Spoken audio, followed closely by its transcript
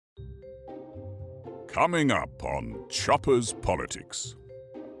Coming up on Choppers Politics.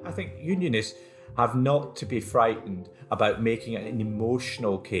 I think unionists have not to be frightened about making an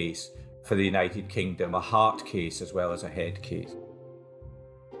emotional case for the United Kingdom, a heart case as well as a head case.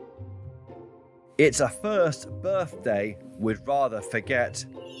 It's a first birthday we'd rather forget.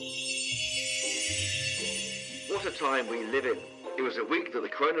 What a time we live in. It was a week that the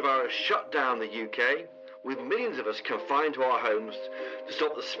coronavirus shut down the UK, with millions of us confined to our homes to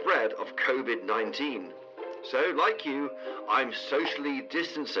stop the spread of COVID-19. So, like you, I'm socially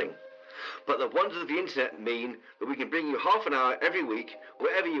distancing. But the wonders of the internet mean that we can bring you half an hour every week,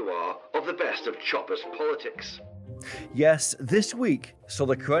 wherever you are, of the best of Choppers Politics. Yes, this week saw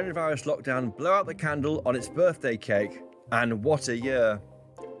the coronavirus lockdown blow out the candle on its birthday cake. And what a year.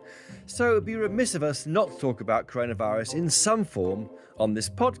 So it would be remiss of us not to talk about coronavirus in some form on this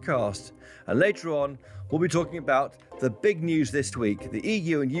podcast. And later on, we'll be talking about the big news this week, the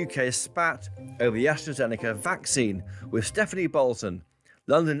EU and UK spat over the AstraZeneca vaccine with Stefanie Bolzen,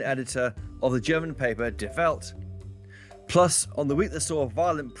 London editor of the German paper Die Welt. Plus, on the week that saw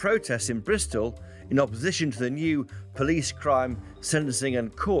violent protests in Bristol in opposition to the new police crime sentencing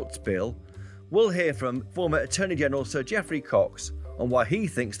and courts bill, we'll hear from former Attorney General Sir Geoffrey on why he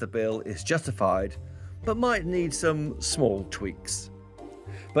thinks the bill is justified, but might need some small tweaks.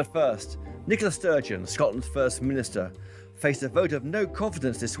 But first, Nicola Sturgeon, Scotland's First Minister, faced a vote of no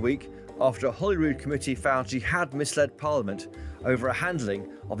confidence this week after a Holyrood committee found she had misled Parliament over a handling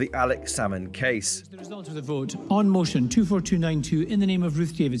of the Alex Salmond case. The result of the vote on motion 24292 in the name of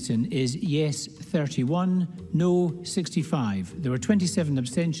Ruth Davidson is yes 31, no 65. There were 27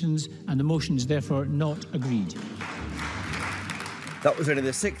 abstentions and the motion is therefore not agreed. That was only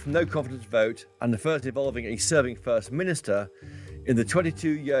the sixth no confidence vote and the first involving a serving First Minister in the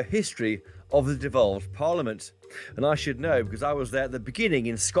 22-year history of the devolved Parliament. And I should know because I was there at the beginning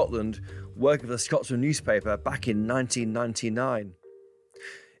in Scotland working for the Scotsman newspaper back in 1999.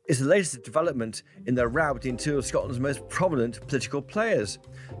 It's the latest development in the row between two of Scotland's most prominent political players,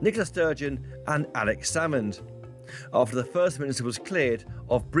 Nicola Sturgeon and Alex Salmond, after the First Minister was cleared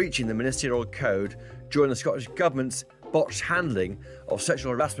of breaching the ministerial code during the Scottish Government's botched handling of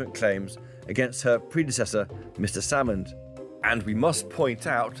sexual harassment claims against her predecessor, Mr Salmond. And we must point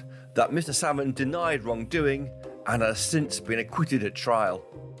out that Mr Salmond denied wrongdoing and has since been acquitted at trial.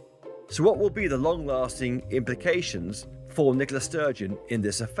 So what will be the long-lasting implications for Nicola Sturgeon in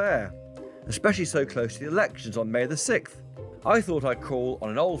this affair, especially so close to the elections on May the 6th? I thought I'd call on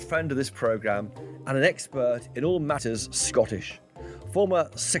an old friend of this programme and an expert in all matters Scottish, former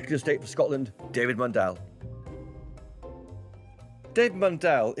Secretary of State for Scotland, David Mundell. David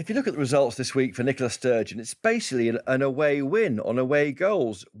Mundell, if you look at the results this week for Nicola Sturgeon, it's basically an away win on away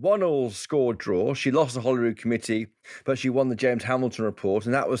goals. 1-1 score draw. She lost the Holyrood committee, but she won the James Hamilton report,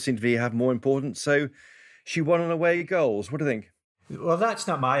 and that was seemed to have more importance. So she won on away goals. What do you think? Well, that's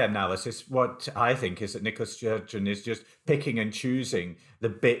not my analysis. What I think is that Nicola Sturgeon is just picking and choosing the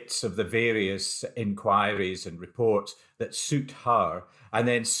bits of the various inquiries and reports that suit her, and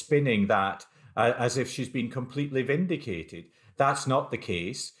then spinning that as if she's been completely vindicated. That's not the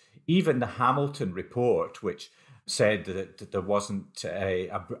case. Even the Hamilton report, which said that there wasn't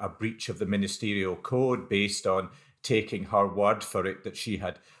a breach of the ministerial code based on taking her word for it that she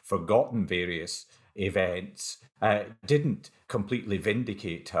had forgotten various events, didn't completely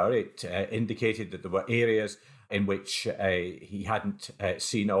vindicate her. It indicated that there were areas in which he hadn't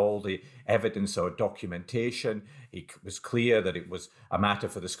seen all the evidence or documentation. It was clear that it was a matter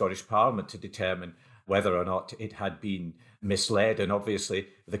for the Scottish Parliament to determine whether or not it had been misled. And obviously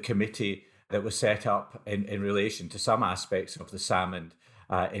the committee that was set up in relation to some aspects of the Salmond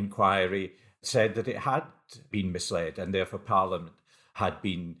inquiry said that it had been misled and therefore Parliament had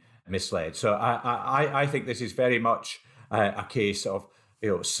been misled. So I think this is very much a case of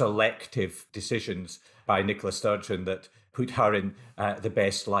selective decisions by Nicola Sturgeon that put her in the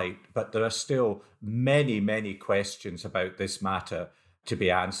best light. But there are still many, many questions about this matter to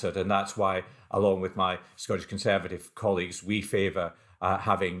be answered. And that's why, along with my Scottish Conservative colleagues, we favour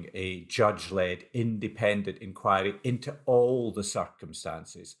having a judge-led independent inquiry into all the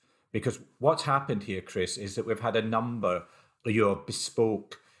circumstances. Because what's happened here, Chris, is that we've had a number of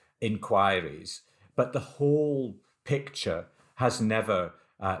bespoke inquiries, but the whole picture has never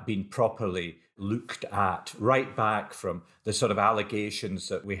been properly looked at, right back from the sort of allegations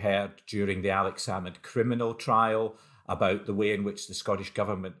that we heard during the Alex Salmond criminal trial about the way in which the Scottish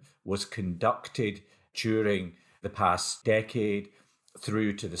Government was conducted during the past decade,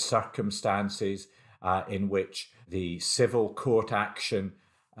 through to the circumstances in which the civil court action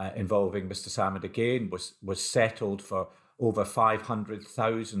involving Mr Salmond again was settled for over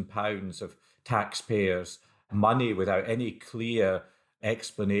 £500,000 of taxpayers' money without any clear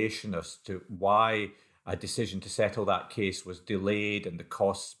explanation as to why a decision to settle that case was delayed and the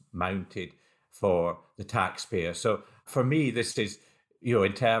costs mounted for the taxpayer. So for me, this is,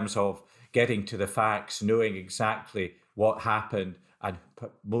 in terms of getting to the facts, knowing exactly what happened, and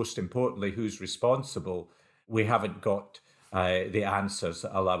most importantly, who's responsible, we haven't got the answers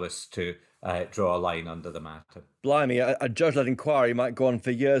that allow us to draw a line under the matter. Blimey, a judge-led inquiry might go on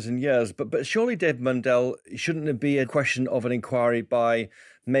for years and years, but surely, Dave Mundell, shouldn't it be a question of an inquiry by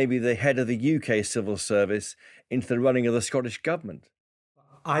maybe the head of the UK civil service into the running of the Scottish government?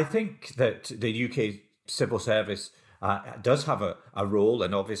 I think that the UK civil service does have a role,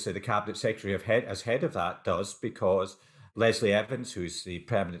 and obviously the Cabinet Secretary as head of that does, because Leslie Evans, who's the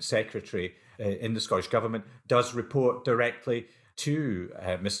Permanent Secretary in the Scottish Government, does report directly to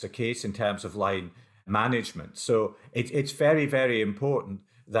Mr. Case in terms of line management. So it's very, very important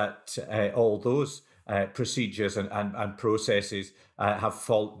that all those procedures and processes have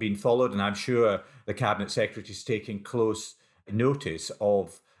been followed, and I'm sure the Cabinet Secretary is taking close notice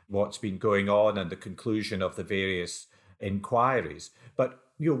of what's been going on and the conclusion of the various inquiries. But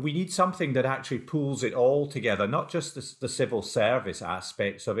we need something that actually pulls it all together, not just the civil service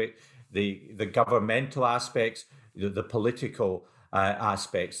aspects of it, the governmental aspects, the political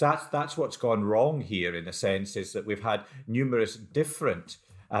aspects. That's what's gone wrong here, in a sense, is that we've had numerous different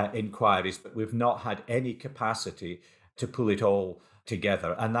inquiries, but we've not had any capacity to pull it all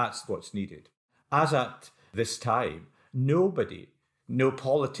together, and that's what's needed. As at this time, nobody, no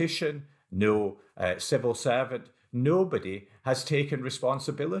politician, no civil servant, nobody has taken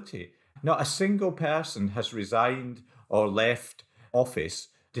responsibility. Not a single person has resigned or left office,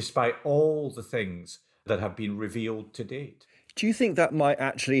 despite all the things that have been revealed to date. Do you think that might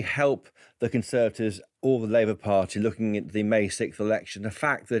actually help the Conservatives or the Labour Party looking at the May 6th election? The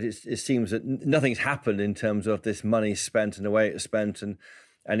fact that it seems that nothing's happened in terms of this money spent and the way it's spent, and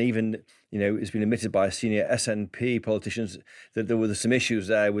even, it's been admitted by senior SNP politicians that there were some issues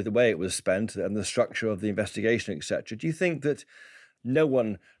there with the way it was spent and the structure of the investigation, etc. Do you think that no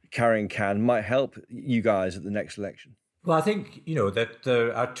one carrying can might help you guys at the next election? Well, I think, that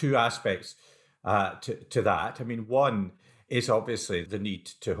there are two aspects to that. I mean, one is obviously the need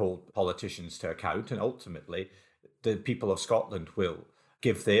to hold politicians to account, and ultimately the people of Scotland will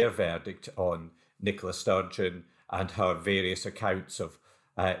give their verdict on Nicola Sturgeon and her various accounts of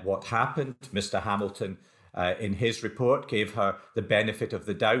what happened. Mr. Hamilton, in his report, gave her the benefit of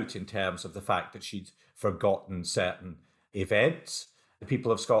the doubt in terms of the fact that she'd forgotten certain events. The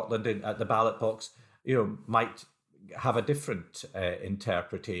people of Scotland at the ballot box, might have a different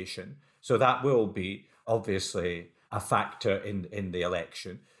interpretation. So that will be obviously a factor in the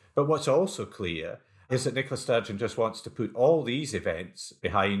election. But what's also clear is that Nicola Sturgeon just wants to put all these events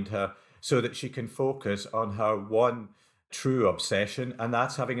behind her so that she can focus on her one true obsession, and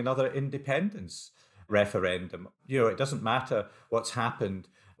that's having another independence referendum. It doesn't matter what's happened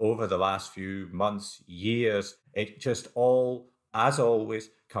over the last few months, years. It just all, as always,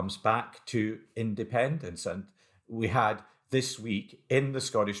 comes back to independence. And we had this week in the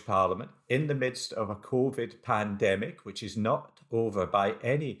Scottish Parliament, in the midst of a COVID pandemic, which is not over by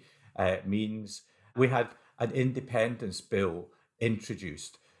any means, we had an independence bill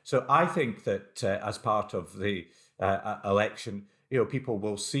introduced. So I think that as part of the election, people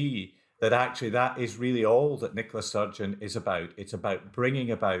will see that actually that is really all that Nicola Sturgeon is about. It's about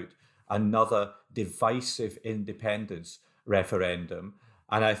bringing about another divisive independence referendum.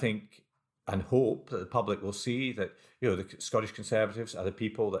 And I think and hope that the public will see that, the Scottish Conservatives are the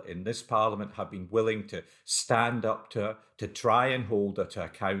people that in this Parliament have been willing to stand up to her, to try and hold her to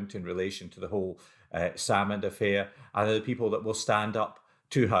account in relation to the whole Salmond affair, and are the people that will stand up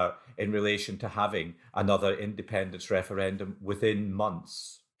to her in relation to having another independence referendum within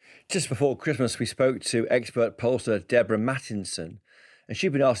months. Just before Christmas, we spoke to expert pollster Deborah Mattinson, and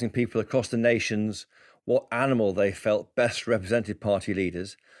she'd been asking people across the nations what animal they felt best represented party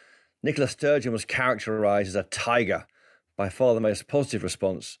leaders. Nicola Sturgeon was characterised as a tiger, by far the most positive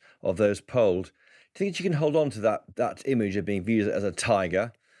response of those polled. Do you think she can hold on to that image of being viewed as a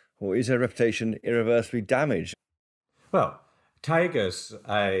tiger, or is her reputation irreversibly damaged? Well, tigers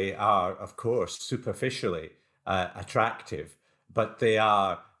are, of course, superficially attractive, but they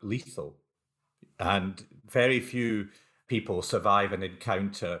are lethal. And very few people survive an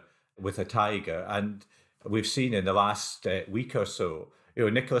encounter with a tiger. And we've seen in the last week or so,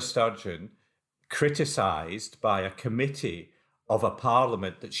 Nicola Sturgeon criticised by a committee of a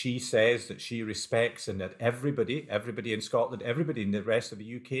parliament that she says that she respects, and that everybody in Scotland, everybody in the rest of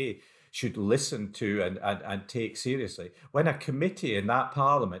the UK should listen to and take seriously. When a committee in that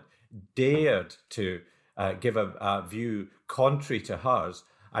Parliament dared to give a view contrary to hers,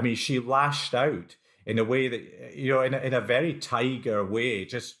 I mean, she lashed out in a way that, in a very tiger way.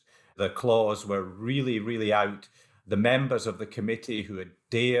 Just the claws were really, really out. The members of the committee who had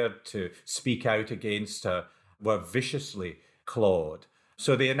dared to speak out against her were viciously clawed.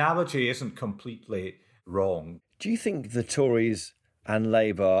 So the analogy isn't completely wrong. Do you think the Tories and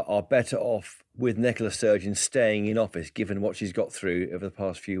Labour are better off with Nicola Sturgeon staying in office, given what she's got through over the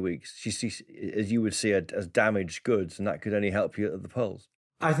past few weeks? She's, as you would see, as damaged goods, and that could only help you at the polls.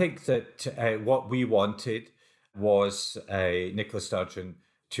 I think that what we wanted was Nicola Sturgeon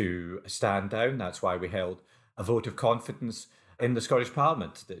to stand down. That's why we held a vote of confidence in the Scottish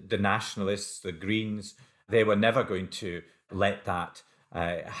Parliament. The Nationalists, the Greens, they were never going to let that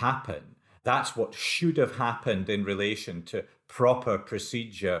happen. That's what should have happened in relation to proper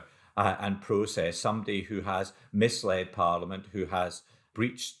procedure and process. Somebody who has misled Parliament, who has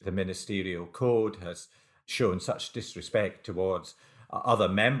breached the ministerial code, has shown such disrespect towards other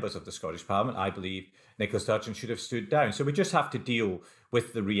members of the Scottish Parliament. I believe Nicola Sturgeon should have stood down. So we just have to deal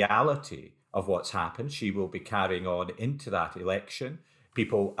with the reality of what's happened. She will be carrying on into that election.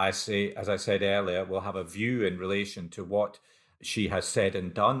 People, as I said earlier, will have a view in relation to what she has said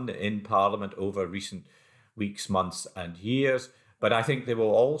and done in Parliament over recent weeks, months and years. But I think they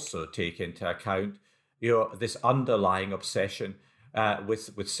will also take into account, this underlying obsession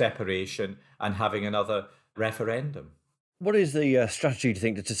with separation and having another referendum. What is the strategy, do you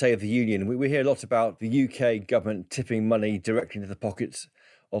think, to save the union? We hear a lot about the UK government tipping money directly into the pockets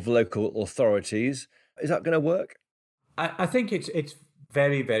of local authorities. Is that going to work? I think it's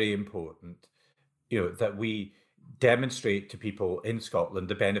very, very important, that we demonstrate to people in Scotland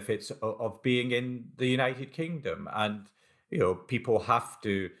the benefits of being in the United Kingdom. And, people have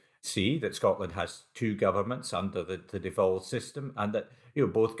to see that Scotland has two governments under the devolved system, and that,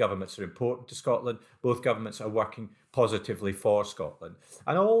 both governments are important to Scotland. Both governments are working positively for Scotland.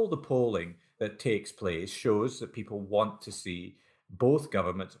 And all the polling that takes place shows that people want to see both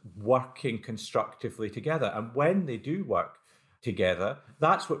governments working constructively together. And when they do work together,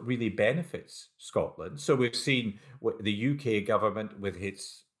 that's what really benefits Scotland. So we've seen the UK government with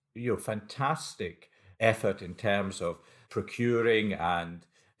its fantastic effort in terms of procuring and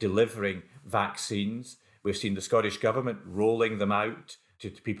delivering vaccines. We've seen the Scottish government rolling them out to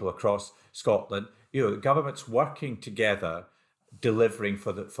people across Scotland. The government's working together, delivering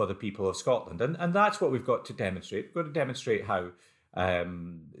for the people of Scotland. And that's what we've got to demonstrate. We've got to demonstrate how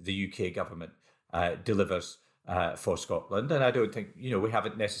the UK government delivers for Scotland. And I don't think, we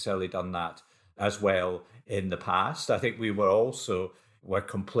haven't necessarily done that as well in the past. I think we were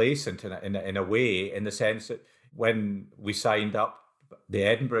complacent in a way, in the sense that when we signed up the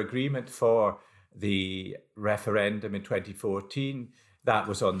Edinburgh Agreement for the referendum in 2014, that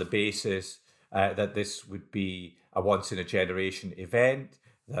was on the basis that this would be a once-in-a-generation event,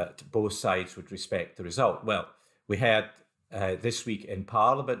 that both sides would respect the result. Well, we heard this week in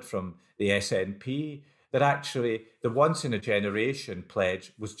Parliament from the SNP that actually the once-in-a-generation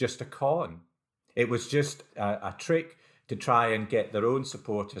pledge was just a con. It was just a trick to try and get their own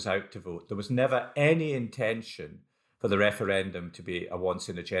supporters out to vote. There was never any intention for the referendum to be a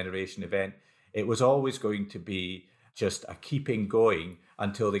once-in-a-generation event. It was always going to be just a keeping going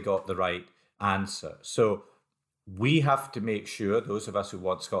until they got the right answer. So we have to make sure, those of us who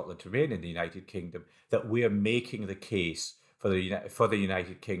want Scotland to remain in the United Kingdom, that we are making the case for the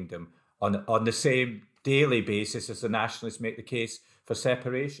United Kingdom on the same daily basis as the nationalists make the case for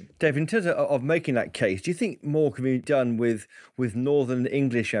separation. Dave, in terms of making that case, do you think more can be done with Northern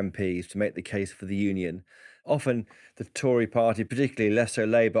English MPs to make the case for the union? Often the Tory party, particularly less so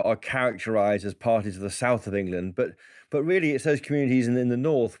Labour, are characterised as parties of the south of England, but really it's those communities in the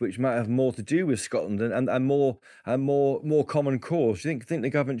north which might have more to do with Scotland and more common cause. Do you think the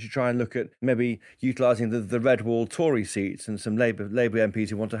government should try and look at maybe utilising the red wall Tory seats and some Labour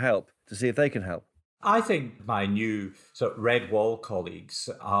MPs who want to help, to see if they can help? I think my new sort of red wall colleagues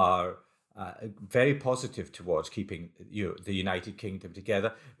are very positive towards keeping the United Kingdom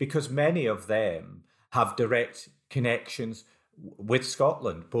together, because many of them have direct connections with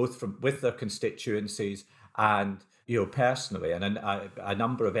Scotland, both with their constituencies and personally. And a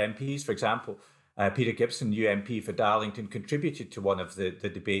number of MPs, for example, Peter Gibson, new MP for Darlington, contributed to one of the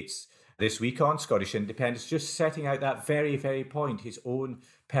debates this week on Scottish independence, just setting out that very, very point, his own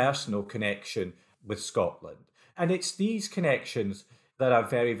personal connection with Scotland. And it's these connections that are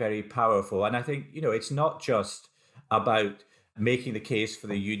very, very powerful. And I think, it's not just about making the case for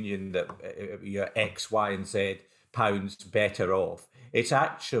the union that you're X, Y, and Z pounds better off. It's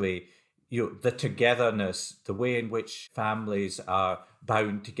actually the togetherness, the way in which families are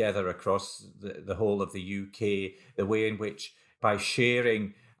bound together across the whole of the UK, the way in which by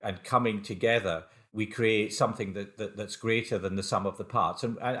sharing and coming together, we create something that's greater than the sum of the parts.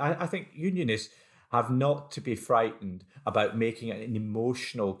 And I think unionists have not to be frightened about making an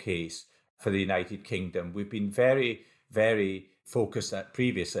emotional case for the United Kingdom. We've been very, very focused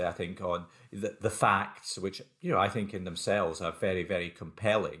previously, I think, on the facts, which, I think in themselves are very, very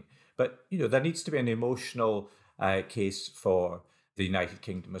compelling. But, there needs to be an emotional case for the United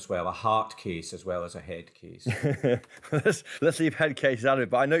Kingdom as well, a heart case as well as a head case. let's leave head cases out of it,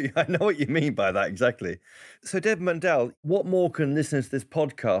 but I know what you mean by that exactly. So, David Mundell, what more can listeners to this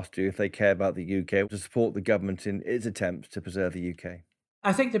podcast do if they care about the UK to support the government in its attempts to preserve the UK?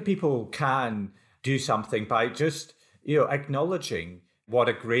 I think that people can do something by just, acknowledging what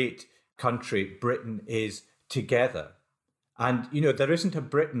a great country Britain is together. And, there isn't a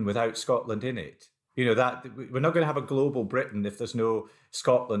Britain without Scotland in it. That we're not going to have a global Britain if there's no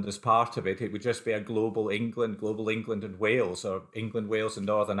Scotland as part of it. It would just be a global England and Wales, or England, Wales and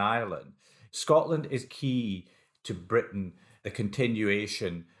Northern Ireland. Scotland is key to Britain, the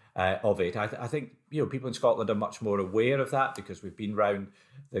continuation of it. I think, people in Scotland are much more aware of that because we've been round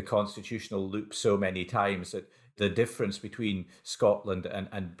the constitutional loop so many times that the difference between Scotland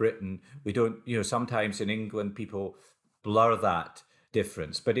and Britain, we don't, sometimes in England people blur that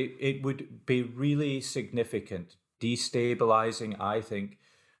difference, but it would be really significant, destabilising, I think,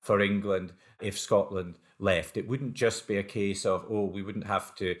 for England if Scotland left. It wouldn't just be a case of, we wouldn't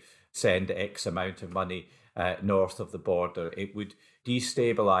have to send X amount of money north of the border. It would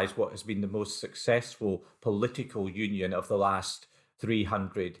destabilise what has been the most successful political union of the last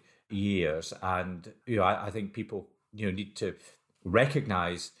 300 years. And, I think people, need to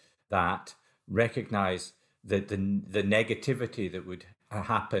recognise that, recognise the negativity that would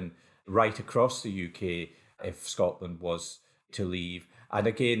happen right across the UK if Scotland was to leave. And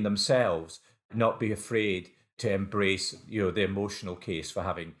again, themselves, not be afraid to embrace, the emotional case for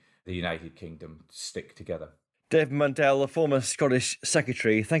having the United Kingdom stick together. David Mundell, a former Scottish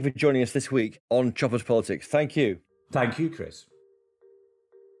Secretary, thank you for joining us this week on Choppers Politics. Thank you. Thank you, Chris.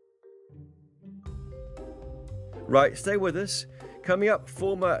 Right, stay with us. Coming up,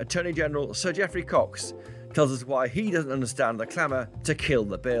 former Attorney General Sir Geoffrey Cox tells us why he doesn't understand the clamour to kill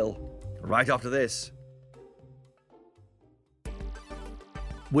the bill. Right after this.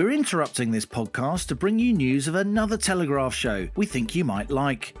 We're interrupting this podcast to bring you news of another Telegraph show we think you might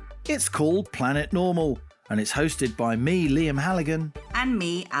like. It's called Planet Normal, and it's hosted by me, Liam Halligan. And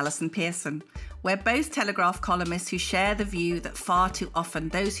me, Alison Pearson. We're both Telegraph columnists who share the view that far too often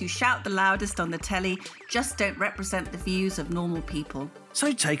those who shout the loudest on the telly just don't represent the views of normal people.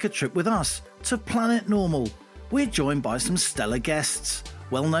 So take a trip with us to Planet Normal. We're joined by some stellar guests,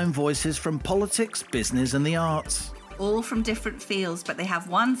 well-known voices from politics, business and the arts. All from different fields, but they have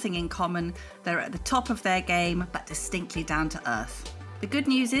one thing in common. They're at the top of their game, but distinctly down to earth. The good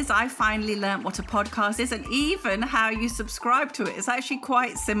news is I finally learnt what a podcast is and even how you subscribe to it. It's actually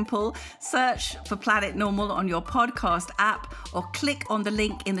quite simple. Search for Planet Normal on your podcast app or click on the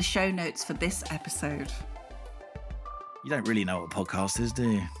link in the show notes for this episode. You don't really know what a podcast is, do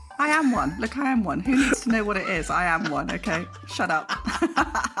you? I am one. Look, I am one. Who needs to know what it is? I am one, okay? Shut up.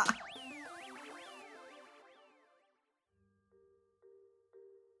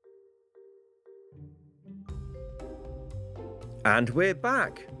 And we're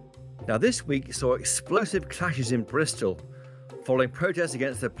back. Now, this week saw explosive clashes in Bristol following protests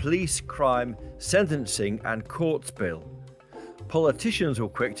against the police, crime, sentencing and courts bill. Politicians were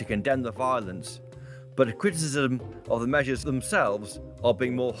quick to condemn the violence, but a criticism of the measures themselves are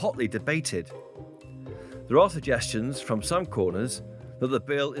being more hotly debated. There are suggestions from some corners that the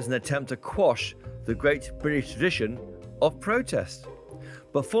bill is an attempt to quash the great British tradition of protest.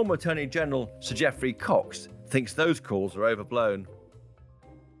 But former Attorney General Sir Geoffrey Cox thinks those calls are overblown.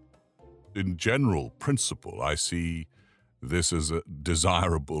 In general principle, I see this as a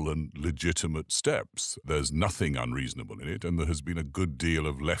desirable and legitimate steps. There's nothing unreasonable in it, and there has been a good deal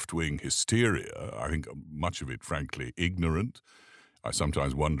of left-wing hysteria. I think much of it, frankly, ignorant. I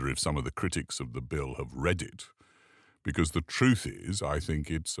sometimes wonder if some of the critics of the bill have read it, because the truth is, I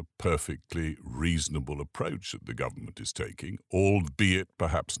think it's a perfectly reasonable approach that the government is taking, albeit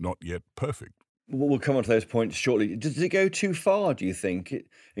perhaps not yet perfect. We'll come on to those points shortly. Does it go too far, do you think? It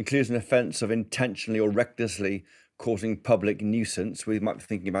includes an offence of intentionally or recklessly causing public nuisance. We might be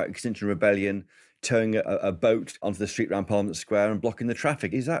thinking about Extinction Rebellion, towing a boat onto the street around Parliament Square and blocking the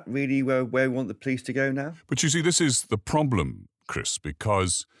traffic. Is that really where we want the police to go now? But you see, this is the problem, Chris,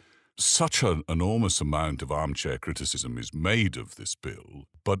 because Such an enormous amount of armchair criticism is made of this bill,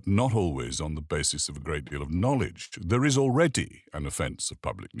 but not always on the basis of a great deal of knowledge. There is already an offence of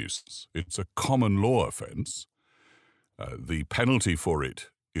public nuisance. It's a common law offence. The penalty for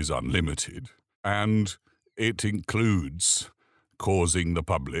it is unlimited, and it includes causing the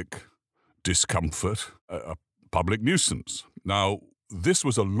public discomfort, a public nuisance. Now, this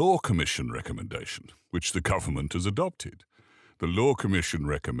was a Law Commission recommendation, which the government has adopted. The Law Commission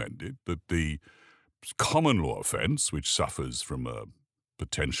recommended that the common law offence, which suffers from a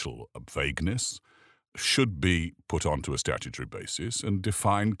potential vagueness, should be put onto a statutory basis and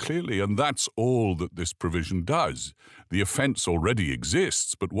defined clearly. And that's all that this provision does. The offence already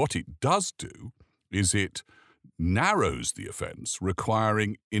exists, but what it does do is it narrows the offence,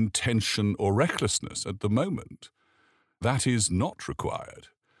 requiring intention or recklessness. At the moment, that is not required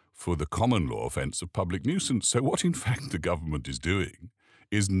for the common law offence of public nuisance. So what, in fact, the government is doing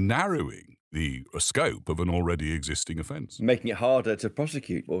is narrowing the scope of an already existing offence. Making it harder to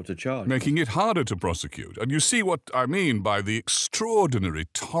prosecute or to charge. Making it harder to prosecute. And you see what I mean by the extraordinary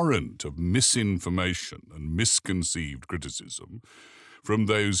torrent of misinformation and misconceived criticism from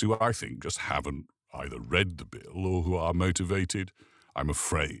those who I think just haven't either read the bill or who are motivated, I'm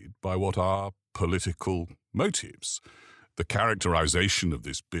afraid, by what are political motives. The characterization of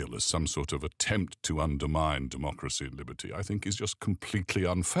this bill as some sort of attempt to undermine democracy and liberty, I think, is just completely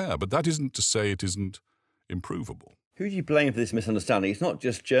unfair. But that isn't to say it isn't improvable. Who do you blame for this misunderstanding? It's not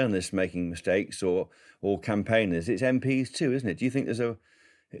just journalists making mistakes or campaigners, it's MPs too, isn't it? Do you think there's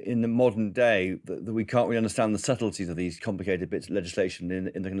in the modern day, that we can't really understand the subtleties of these complicated bits of legislation in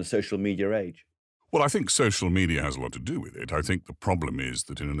the kind of social media age? Well, I think social media has a lot to do with it. I think the problem is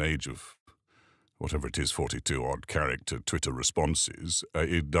that in an age of whatever it is, 42-odd character Twitter responses,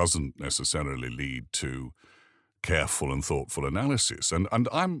 it doesn't necessarily lead to careful and thoughtful analysis. And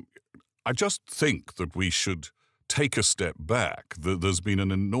I just think that we should take a step back. There's been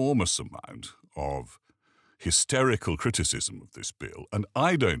an enormous amount of hysterical criticism of this bill, and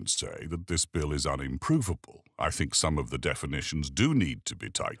I don't say that this bill is unimprovable. I think some of the definitions do need to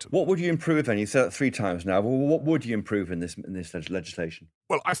be tightened. What would you improve then? You said it 3 times now. Well, what would you improve in this legislation?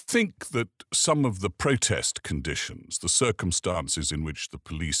 Well, I think that some of the protest conditions, the circumstances in which the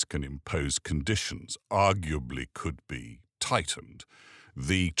police can impose conditions, arguably could be tightened.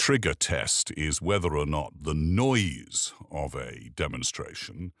 The trigger test is whether or not the noise of a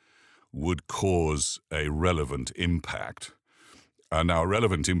demonstration would cause a relevant impact. Now,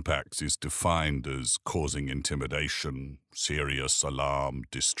 relevant impact is defined as causing intimidation, serious alarm,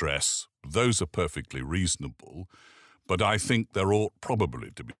 distress. Those are perfectly reasonable, but I think there ought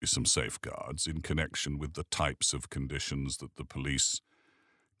probably to be some safeguards in connection with the types of conditions that the police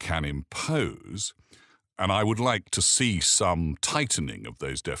can impose. And I would like to see some tightening of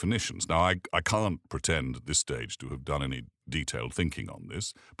those definitions. Now, I can't pretend at this stage to have done any detailed thinking on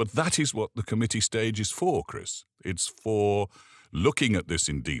this, but that is what the committee stage is for, Chris. It's for looking at this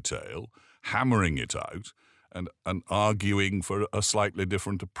in detail, hammering it out, and arguing for a slightly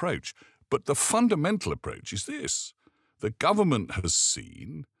different approach. But the fundamental approach is this. The government has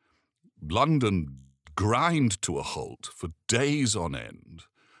seen London grind to a halt for days on end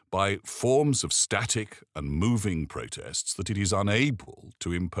by forms of static and moving protests that it is unable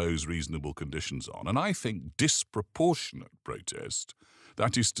to impose reasonable conditions on. And I think disproportionate protest,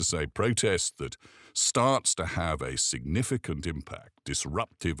 that is to say protest that starts to have a significant impact,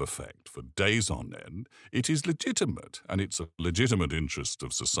 disruptive effect for days on end, it is legitimate, and it's a legitimate interest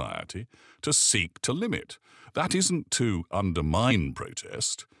of society to seek to limit. That isn't to undermine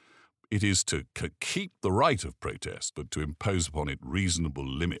protest. It is to keep the right of protest, but to impose upon it reasonable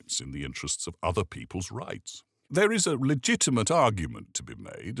limits in the interests of other people's rights. There is a legitimate argument to be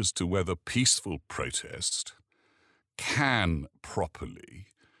made as to whether peaceful protest can properly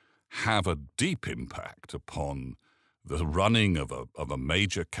have a deep impact upon the running of a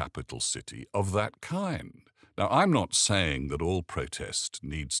major capital city of that kind. Now, I'm not saying that all protest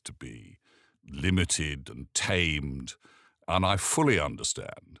needs to be limited and tamed, and I fully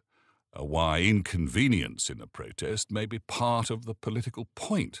understand why inconvenience in a protest may be part of the political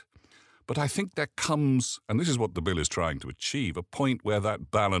point. But I think there comes, and this is what the bill is trying to achieve, a point where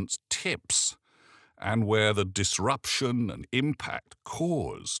that balance tips and where the disruption and impact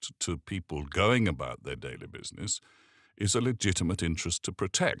caused to people going about their daily business is a legitimate interest to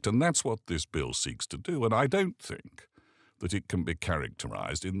protect. And that's what this bill seeks to do. And I don't think that it can be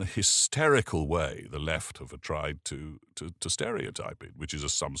characterized in the hysterical way the left have tried to stereotype it, which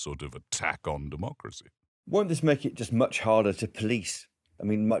is some sort of attack on democracy. Won't this make it just much harder to police? I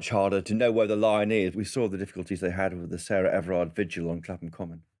mean, much harder to know where the line is. We saw the difficulties they had with the Sarah Everard vigil on Clapham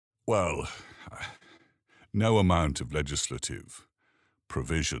Common. Well, no amount of legislative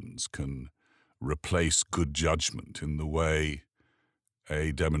provisions can replace good judgment in the way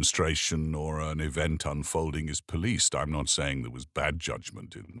a demonstration or an event unfolding is policed. I'm not saying there was bad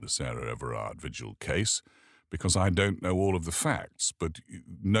judgment in the Sarah Everard Vigil case, because I don't know all of the facts, but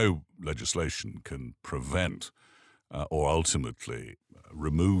no legislation can prevent or ultimately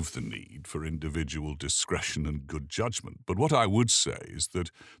remove the need for individual discretion and good judgment. But what I would say is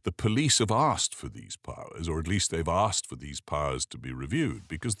that the police have asked for these powers, or at least they've asked for these powers to be reviewed,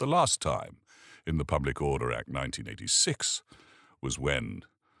 because the last time in the Public Order Act 1986 was when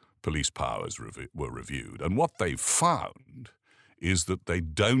police powers were reviewed. And what they found is that they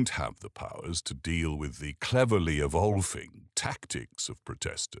don't have the powers to deal with the cleverly evolving tactics of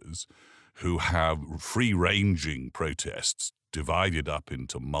protesters who have free-ranging protests divided up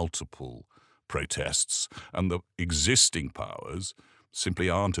into multiple protests, and the existing powers simply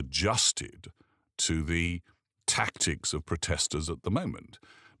aren't adjusted to the tactics of protesters at the moment.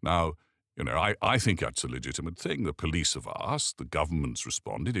 Now, I think that's a legitimate thing. The police have asked, the government's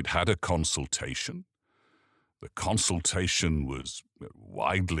responded. It had a consultation. The consultation was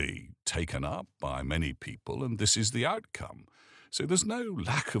widely taken up by many people, and this is the outcome. So there's no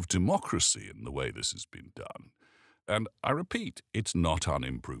lack of democracy in the way this has been done. And I repeat, it's not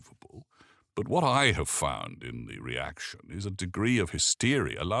unimprovable. But what I have found in the reaction is a degree of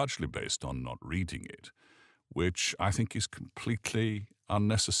hysteria, largely based on not reading it, which I think is completely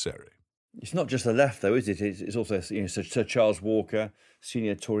unnecessary. It's not just the left, though, is it? It's also, Sir Charles Walker,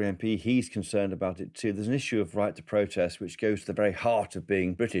 senior Tory MP, he's concerned about it too. There's an issue of right to protest, which goes to the very heart of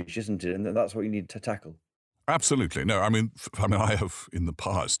being British, isn't it? And that's what you need to tackle. Absolutely. No, I mean, I have, in the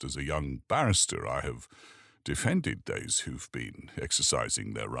past, as a young barrister, I have defended those who've been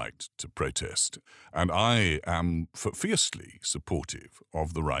exercising their right to protest. And I am fiercely supportive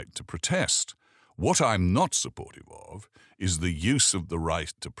of the right to protest. What I'm not supportive of is the use of the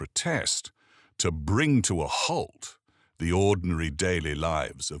right to protest to bring to a halt the ordinary daily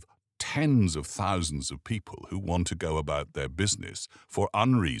lives of tens of thousands of people who want to go about their business for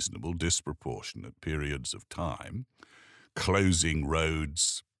unreasonable, disproportionate periods of time, closing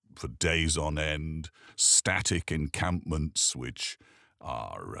roads for days on end, static encampments which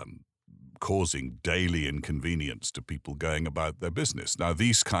are causing daily inconvenience to people going about their business. Now,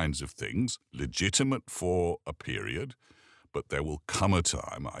 these kinds of things, legitimate for a period, but there will come a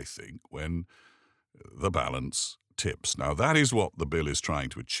time, I think, when the balance tips. Now, that is what the bill is trying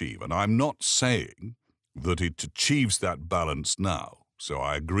to achieve, and I'm not saying that it achieves that balance now. So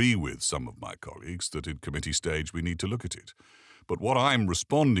I agree with some of my colleagues that at committee stage we need to look at it. But what I'm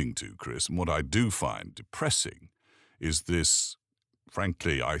responding to, Chris, and what I do find depressing, is this,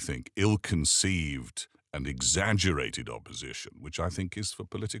 frankly, I think, ill-conceived and exaggerated opposition, which I think is for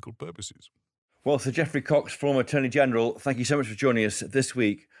political purposes. Well, Sir Geoffrey Cox, former Attorney General, thank you so much for joining us this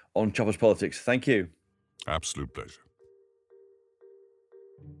week on Choppers Politics. Thank you. Absolute pleasure.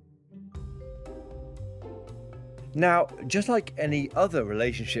 Now, just like any other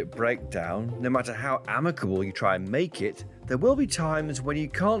relationship breakdown, no matter how amicable you try and make it, there will be times when you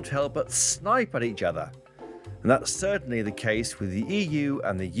can't help but snipe at each other. And that's certainly the case with the EU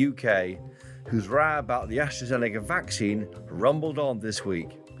and the UK, whose row about the AstraZeneca vaccine rumbled on this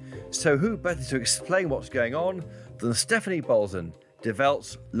week. So who better to explain what's going on than Stefanie Bolzen, De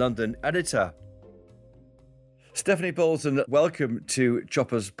Welt's London editor. Stefanie Bolzen, welcome to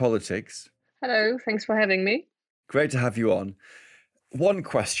Choppers Politics. Hello, thanks for having me. Great to have you on. One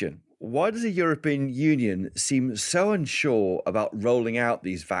question. Why does the European Union seem so unsure about rolling out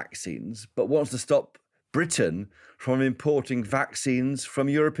these vaccines, but wants to stop Britain from importing vaccines from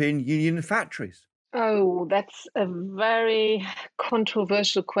European Union factories? Oh, that's a very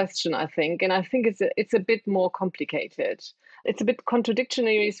controversial question, I think. And I think it's a bit more complicated. It's a bit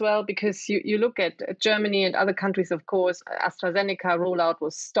contradictory as well, because you look at Germany and other countries, of course. AstraZeneca rollout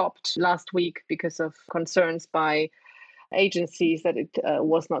was stopped last week because of concerns by agencies that it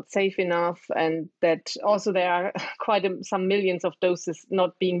was not safe enough, and that also there are quite some millions of doses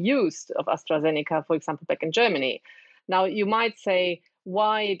not being used of AstraZeneca, for example, back in Germany. Now, you might say,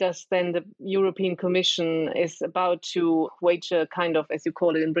 why does then the European Commission is about to wage a kind of, as you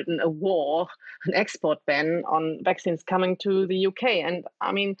call it in Britain, a war, an export ban on vaccines coming to the UK? And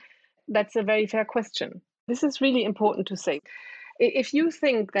I mean, that's a very fair question. This is really important to say. If you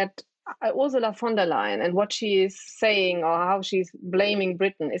think that Ursula von der Leyen and what she is saying or how she's blaming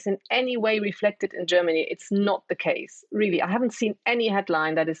Britain is in any way reflected in Germany, it's not the case. Really, I haven't seen any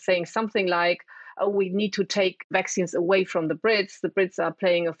headline that is saying something like, oh, we need to take vaccines away from the Brits are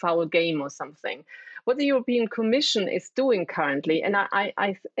playing a foul game or something. What the European Commission is doing currently, and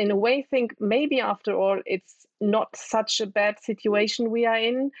I in a way think maybe after all it's not such a bad situation we are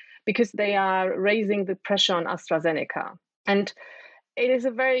in, because they are raising the pressure on AstraZeneca. And it is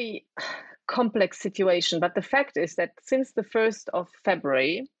a very complex situation, but the fact is that since the 1st of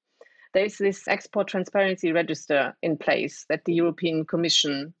February, there is this export transparency register in place that the European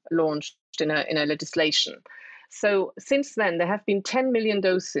Commission launched in a legislation. So since then, there have been 10 million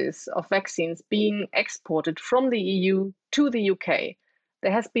doses of vaccines being exported from the EU to the UK.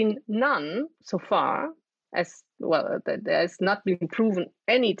 There has been none so far, as well, there has not been proven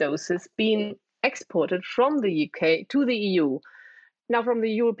any doses being exported from the UK to the EU. Now, from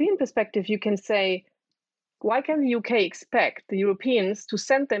the European perspective, you can say, why can the UK expect the Europeans to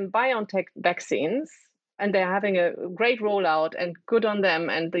send them BioNTech vaccines, and they're having a great rollout and good on them,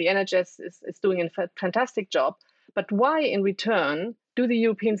 and the NHS is doing a fantastic job. But why, in return, do the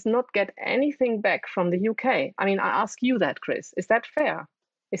Europeans not get anything back from the UK? I mean, I ask you that, Chris. Is that fair?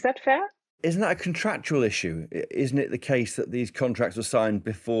 Is that fair? Isn't that a contractual issue? Isn't it the case that these contracts were signed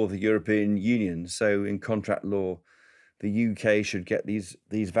before the European Union? So in contract law, the UK should get these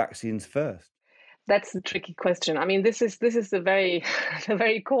vaccines first. That's the tricky question. I mean, this is the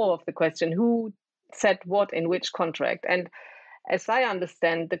very core of the question. Who said what in which contract? And as I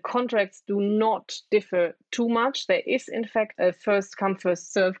understand, the contracts do not differ too much. There is, in fact, a first come,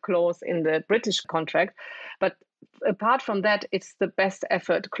 first serve clause in the British contract. But apart from that, it's the best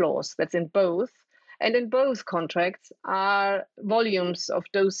effort clause that's in both. And in both contracts are volumes of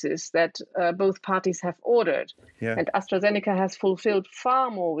doses that both parties have ordered. Yeah. And AstraZeneca has fulfilled far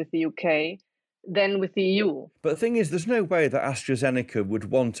more with the UK than with the EU. But the thing is, there's no way that AstraZeneca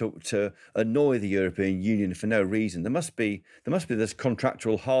would want to annoy the European Union for no reason. There must be this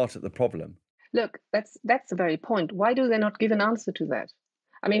contractual heart at the problem. Look, that's the very point. Why do they not give an answer to that?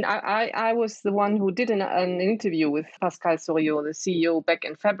 I mean, I was the one who did an interview with Pascal Soriot, the CEO, back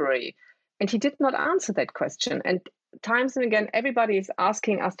in February, and he did not answer that question. And times and again, everybody is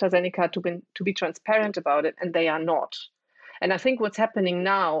asking AstraZeneca to be transparent about it, and they are not. And I think what's happening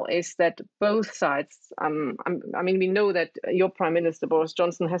now is that both sides, I mean, we know that your Prime Minister, Boris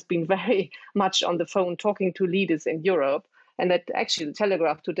Johnson, has been very much on the phone talking to leaders in Europe, and that actually the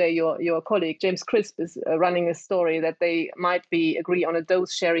Telegraph today, your colleague, James Crisp, is running a story that they might agree on a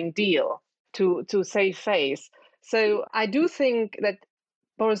dose-sharing deal to save face. So I do think that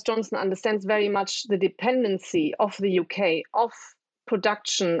Boris Johnson understands very much the dependency of the UK, of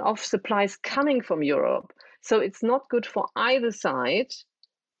production, of supplies coming from Europe. So it's not good for either side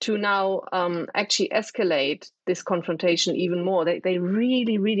to now actually escalate this confrontation even more. They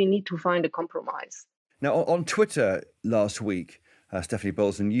really, really need to find a compromise. Now, on Twitter last week, Stefanie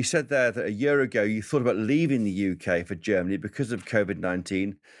Bolzen, you said there that a year ago you thought about leaving the UK for Germany because of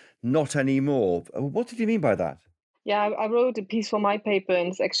COVID-19. Not anymore. What did you mean by that? Yeah, I wrote a piece for my paper, and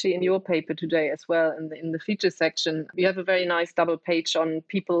it's actually in your paper today as well, in the feature section. We have a very nice double page on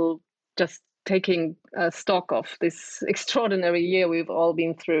people just taking stock of this extraordinary year we've all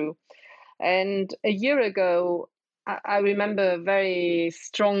been through. And a year ago, I remember very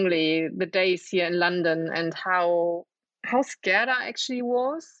strongly the days here in London and how scared I actually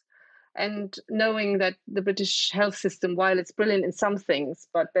was. And knowing that the British health system, while it's brilliant in some things,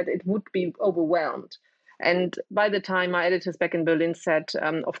 but that it would be overwhelmed. And by the time my editors back in Berlin said,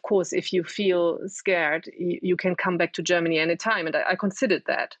 of course, if you feel scared, you can come back to Germany anytime. And I considered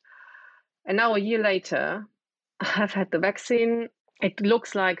that. And now a year later, I've had the vaccine. It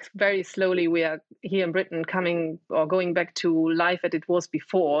looks like very slowly we are here in Britain going back to life as it was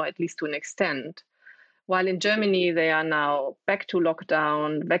before, at least to an extent. While in Germany, they are now back to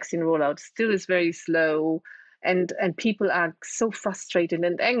lockdown. Vaccine rollout still is very slow. And people are so frustrated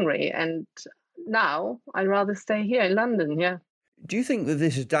and angry. And now I'd rather stay here in London, yeah. Do you think that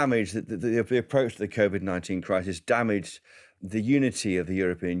this has damaged, that the approach to the COVID-19 crisis damaged the unity of the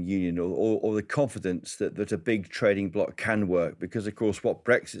European Union or the confidence that a big trading bloc can work? Because, of course, what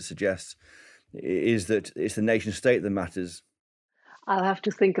Brexit suggests is that it's the nation state that matters. I'll have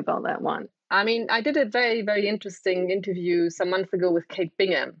to think about that one. I mean, I did a very, very interesting interview some months ago with Kate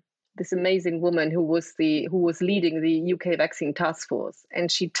Bingham, this amazing woman who was leading the UK vaccine task force.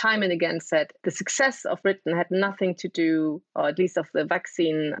 And she time and again said the success of Britain had nothing to do, or at least of the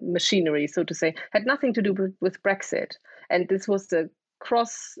vaccine machinery, so to say, had nothing to do with Brexit. And this was the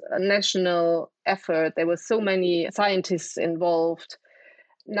cross-national effort. There were so many scientists involved.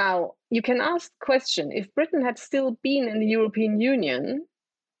 Now, you can ask the question, if Britain had still been in the European Union,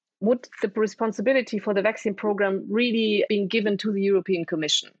 would the responsibility for the vaccine program really been given to the European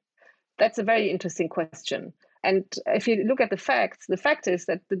Commission? That's a very interesting question. And if you look at the facts, the fact is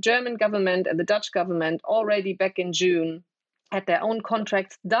that the German government and the Dutch government already back in June had their own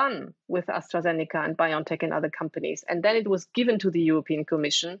contracts done with AstraZeneca and BioNTech and other companies. And then it was given to the European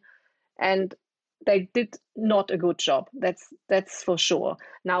Commission, and they did not a good job. That's for sure.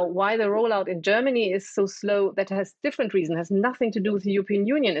 Now, why the rollout in Germany is so slow, that has different reasons, has nothing to do with the European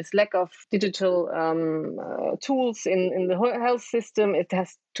Union. It's lack of digital tools in the health system. It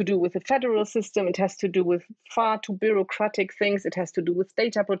has to do with the federal system. It has to do with far too bureaucratic things. It has to do with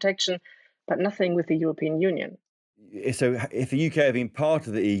data protection, but nothing with the European Union. So if the UK had been part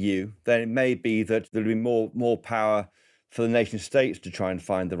of the EU, then it may be that there would be more power for the nation states to try and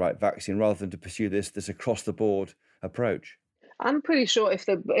find the right vaccine rather than to pursue this across-the-board approach. I'm pretty sure if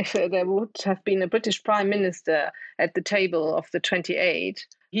there would have been a British Prime Minister at the table of the 28,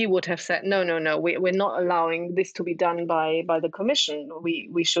 he would have said, no, we're not allowing this to be done by the Commission.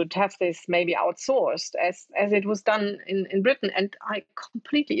 We should have this maybe outsourced as it was done in Britain. And I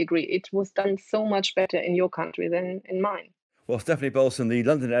completely agree. It was done so much better in your country than in mine. Well, Stefanie Bolzen, the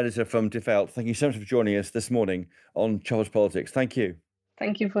London editor from Welt, thank you so much for joining us this morning on Chopper's Politics. Thank you.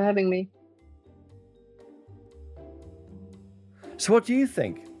 Thank you for having me. So what do you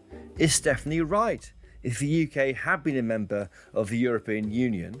think? Is Stefanie right? If the UK had been a member of the European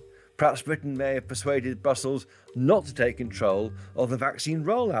Union, perhaps Britain may have persuaded Brussels not to take control of the vaccine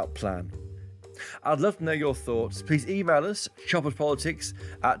rollout plan. I'd love to know your thoughts. Please email us,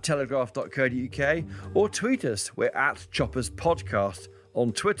 chopperspolitics@telegraph.co.uk, or tweet us. We're at Choppers Podcast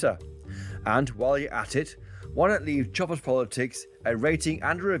on Twitter. And while you're at it, why not leave Choppers Politics a rating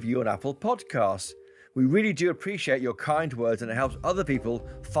and a review on Apple Podcasts? We really do appreciate your kind words, and it helps other people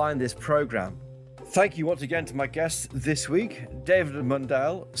find this programme. Thank you once again to my guests this week, David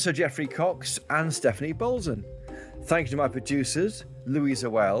Mundell, Sir Geoffrey Cox and Stefanie Bolzen. Thank you to my producers, Louisa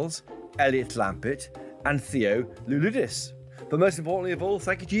Wells, Elliot Lampett and Theo Loulidis. But most importantly of all,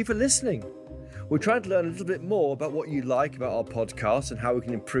 thank you to you for listening. We're trying to learn a little bit more about what you like about our podcasts and how we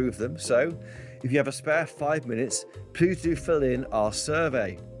can improve them. So if you have a spare 5 minutes, please do fill in our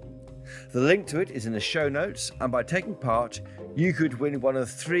survey. The link to it is in the show notes, and by taking part, you could win one of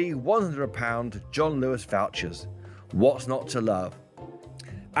 3 £100 John Lewis vouchers. What's not to love?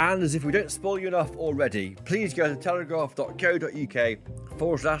 And as if we don't spoil you enough already, please go to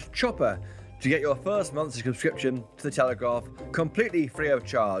telegraph.co.uk/chopper to get your first month's subscription to the Telegraph completely free of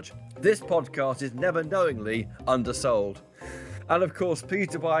charge. This podcast is never knowingly undersold. And of course, please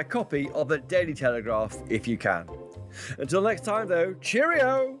do buy a copy of the Daily Telegraph if you can. Until next time though,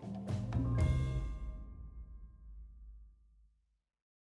 cheerio!